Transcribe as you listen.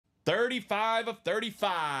35 of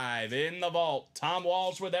 35 in the vault. Tom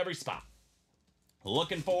Walsh with every spot.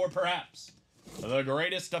 Looking for perhaps the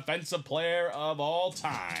greatest defensive player of all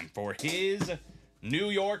time for his New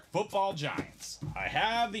York Football Giants. I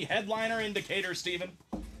have the headliner indicator, Steven.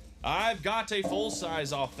 I've got a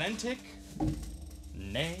full-size authentic.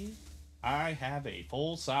 Nay, I have a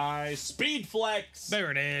full-size Speedflex. There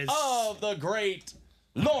it is. Of the great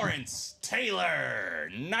Lawrence Taylor,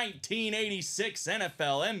 1986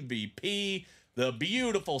 NFL MVP. The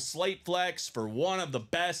beautiful Slate Flex for one of the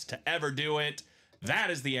best to ever do it.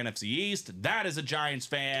 That is the NFC East. That is a Giants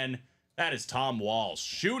fan. That is Tom Walsh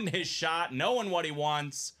shooting his shot, knowing what he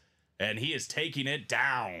wants, and he is taking it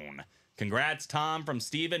down. Congrats, Tom, from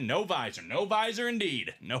Steven. No visor. No visor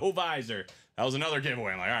indeed. No visor. That was another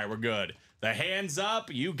giveaway. I'm like, all right, we're good. The hands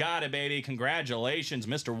up. You got it, baby. Congratulations,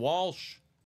 Mr. Walsh.